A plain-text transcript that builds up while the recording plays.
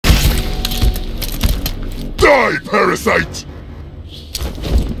Die, parasite!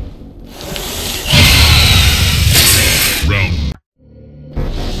 Round.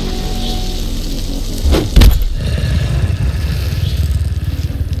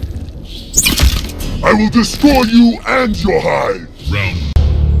 I will destroy you and your hive! Round.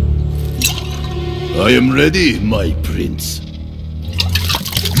 I am ready, my prince.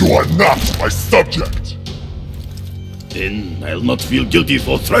 You are not my subject! Then I'll not feel guilty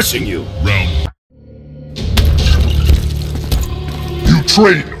for thrashing you. Round. You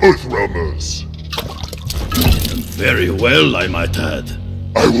train Earthrealmers! Very well, I might add.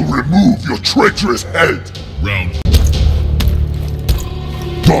 I will remove your traitorous head! Round.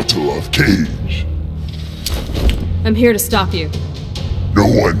 Daughter of Cage! I'm here to stop you. No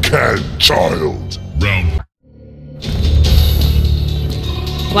one can, child! Round.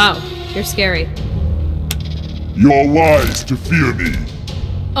 Wow, you're scary. Your lies to fear me!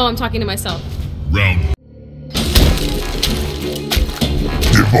 Oh, I'm talking to myself. Round.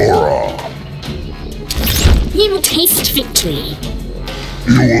 Devourer! You will taste victory.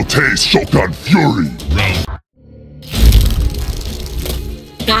 You will taste Shogun Fury! Round.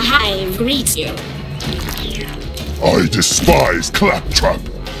 The hive greets you. I despise Claptrap!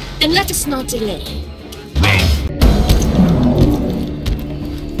 Then let us not delay. Round.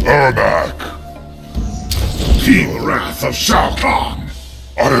 Ermac! Feel the wrath of Shao Kahn!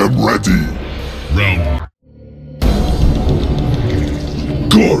 I am ready! Round.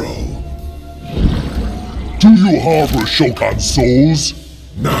 Goro! Do you harbor Shokan souls?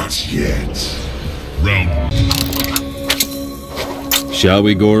 Not yet. Round. Shall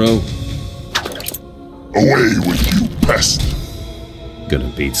we, Goro? Away with you, pest!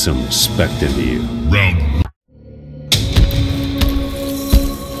 Gonna beat some respect into you. Round.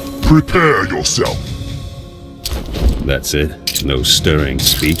 Prepare yourself! That's it? No stirring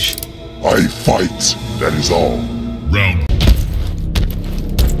speech? I fight, that is all. Round.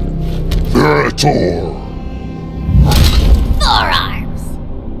 Veritor! Forearms!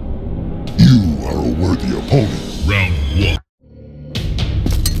 You are a worthy opponent. Round 1.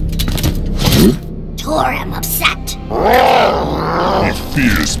 Torum upset. He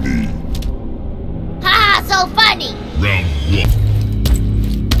fears me. Ha, so funny! Round 1.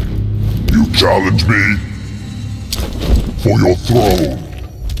 You challenge me? For your throne.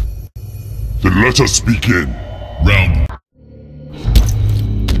 Then let us begin. Round.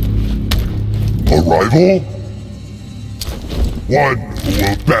 A rival? One who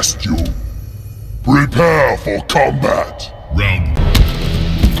will best you. Prepare for combat. Round.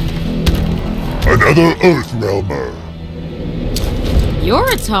 Another Earthrealmer, You're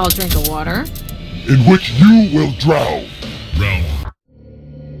a tall drink of water. in which you will drown. Round.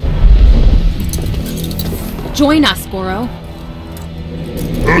 Join us, Goro.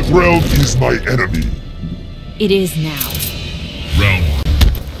 Earthrealm is my enemy. It is now. Round.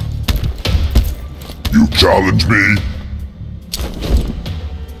 You challenge me?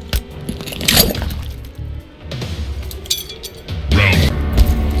 Round.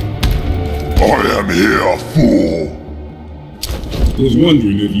 I am here, fool. Was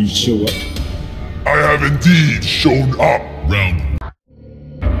wondering if you'd show up. I have indeed shown up. Round.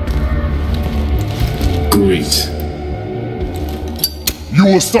 Great. You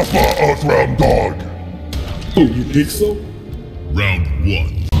will suffer, Earthrealm dog. Oh, you think so? Round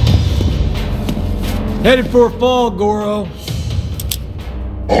 1. Headed for a fall, Goro.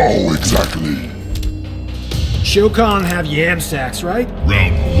 Oh, exactly. Shokan have yam sacks, right?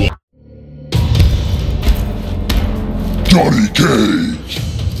 Round 1. Johnny Cage.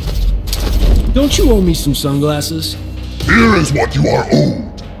 Don't you owe me some sunglasses? Here is what you are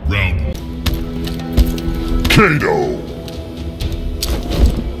owed. Round. Kano.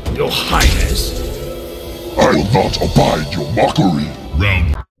 Your Highness. I will not abide your mockery.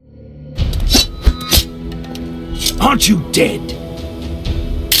 Round. Aren't you dead?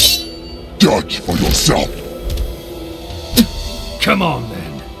 Judge for yourself. Come on,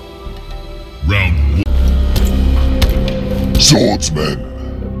 then. Round 1. Swordsman.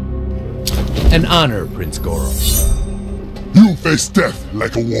 An honor, Prince Goro. You face death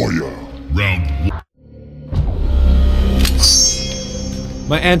like a warrior. Round 1.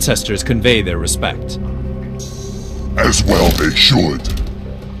 My ancestors convey their respect, As well they should.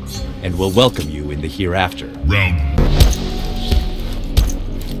 and will welcome you in the hereafter. Round.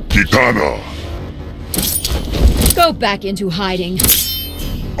 Kitana. Go back into hiding.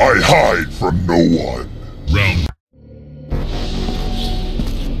 I hide from no one. Round.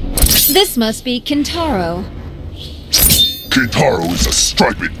 This must be Kintaro. Kitaro is a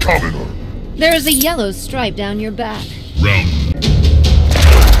striped commoner. There is a yellow stripe down your back. Round.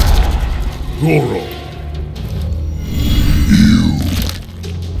 Goro.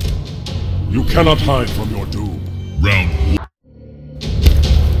 cannot hide from your doom. Round 1.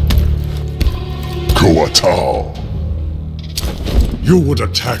 Koatao. You would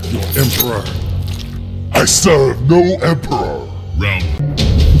attack your emperor. I serve no emperor. Round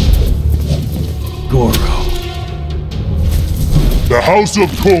Goro. The House of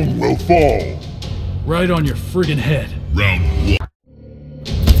Kung will fall. Right on your friggin' head. Round 1.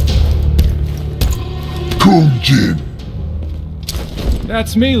 Kung Jin.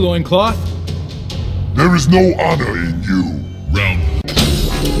 That's me, loincloth. There is no honor in you. Round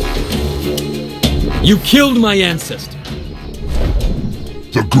You killed my ancestor.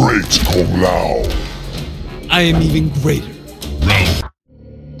 The great Kung Lao. I am even greater. Round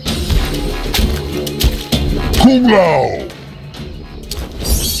Kung Lao.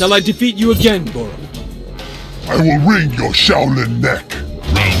 Shall I defeat you again, Goro? I will wring your Shaolin neck.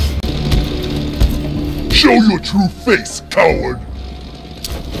 Round Show your true face, coward.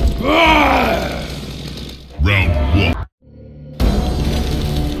 Round 1.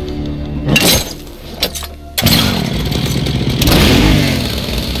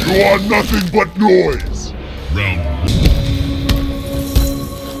 You are nothing but noise. Round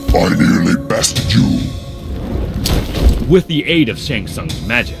I nearly bested you. With the aid of Shang Tsung's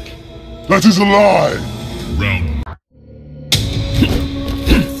magic. That is a lie. Round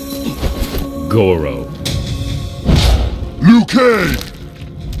Goro. Liu Kang.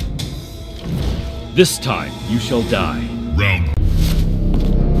 This time you shall die. Round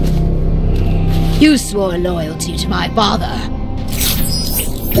You swore loyalty to my father.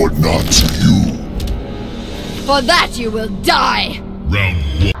 But not to you. For that you will die. Round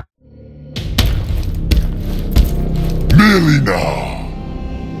 1. Milena.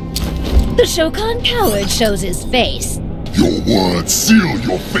 The Shokan coward shows his face. Your words seal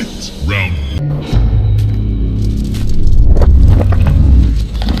your fate. Round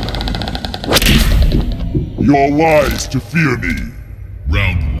You are wise to fear me.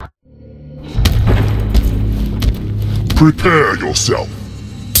 Round Prepare yourself.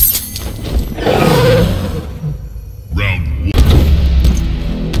 Round 1.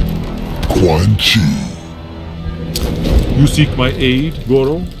 Quan Chi. You seek my aid,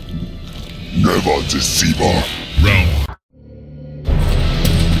 Goro? Never deceiver. Round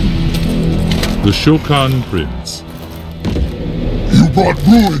The Shokan Prince. You brought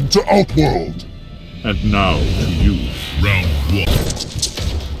ruin to Outworld. And now to you. Round 1.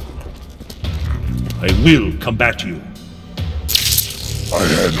 I will combat you. I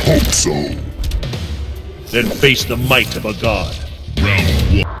had hoped so. Then face the might of a god.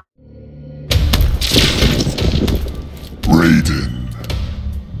 Round 1. Raiden.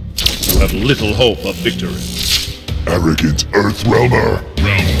 You have little hope of victory. Arrogant Earthrealmer.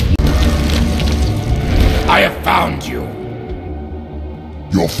 Round I have found you.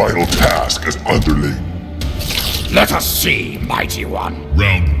 Your final task as underling. Let us see, mighty one. 1.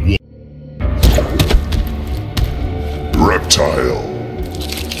 Round 1. Reptile.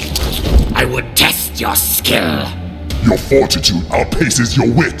 I would test your skill. Your fortitude outpaces your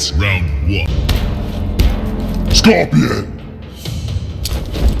wit. Round 1. Scorpion.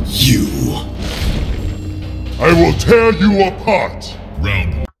 You. I will tear you apart.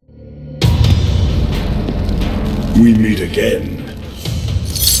 Round We meet again.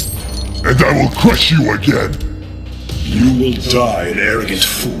 And I will crush you again. You will die, an arrogant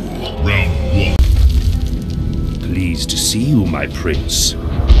fool. Round 1. Pleased to see you, my prince.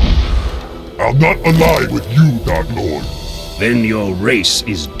 I'll not ally with you, Dark Lord. Then your race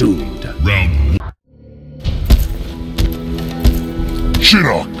is doomed. Round 1.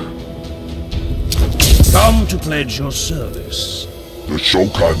 Shinnok. Come to pledge your service. The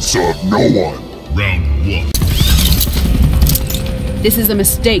Shokan serve no one. Round 1. This is a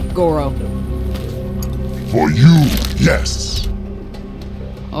mistake, Goro. For you, yes.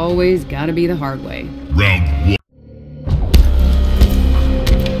 Always gotta be the hard way. Round 1.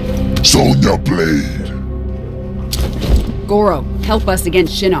 Sonya Blade. Goro, help us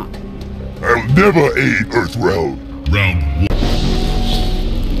against Shinnok. I'll never aid Earthrealm. Round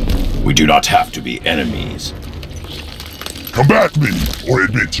 1. We do not have to be enemies. Combat me or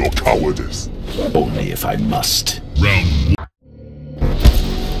admit your cowardice. Only if I must. Round 1.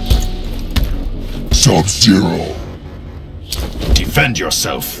 Sub-Zero. Defend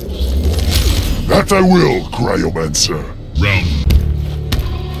yourself. That I will, Cryomancer. Round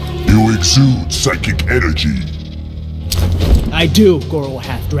You exude psychic energy. I do, Goro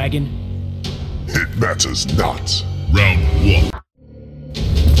Half-Dragon. It matters not. Round 1.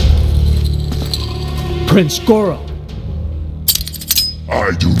 Prince Goro,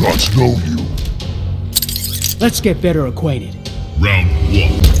 I do not know you. let's get better acquainted. Round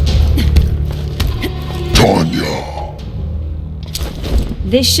 1. Tanya.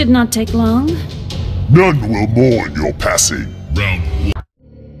 This should not take long. None will mourn your passing. Round 1.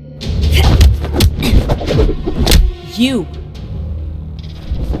 You.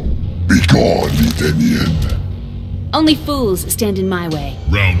 Begone, Athenian. Only fools stand in my way.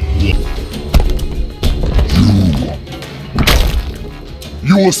 Round 1.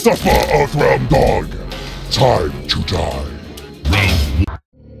 You will suffer, Earthrealm Dog. Time to die. Round 1.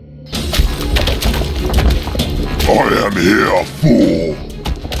 I am here, fool.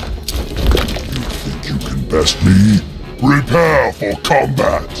 You think you can best me? Prepare for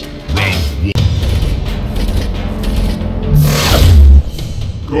combat. Round 1.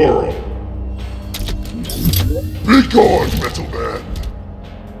 Goro. Begone, Metal Man.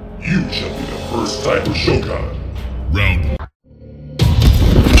 You shall be the first Cyber Shogun. Round 1.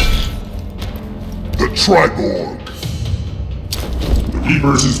 The Triborg. 3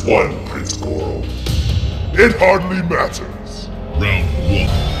 versus 1, Prince Goro. It hardly matters. Round 1.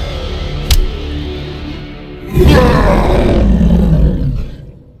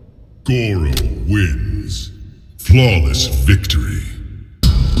 Goro wins. Flawless victory.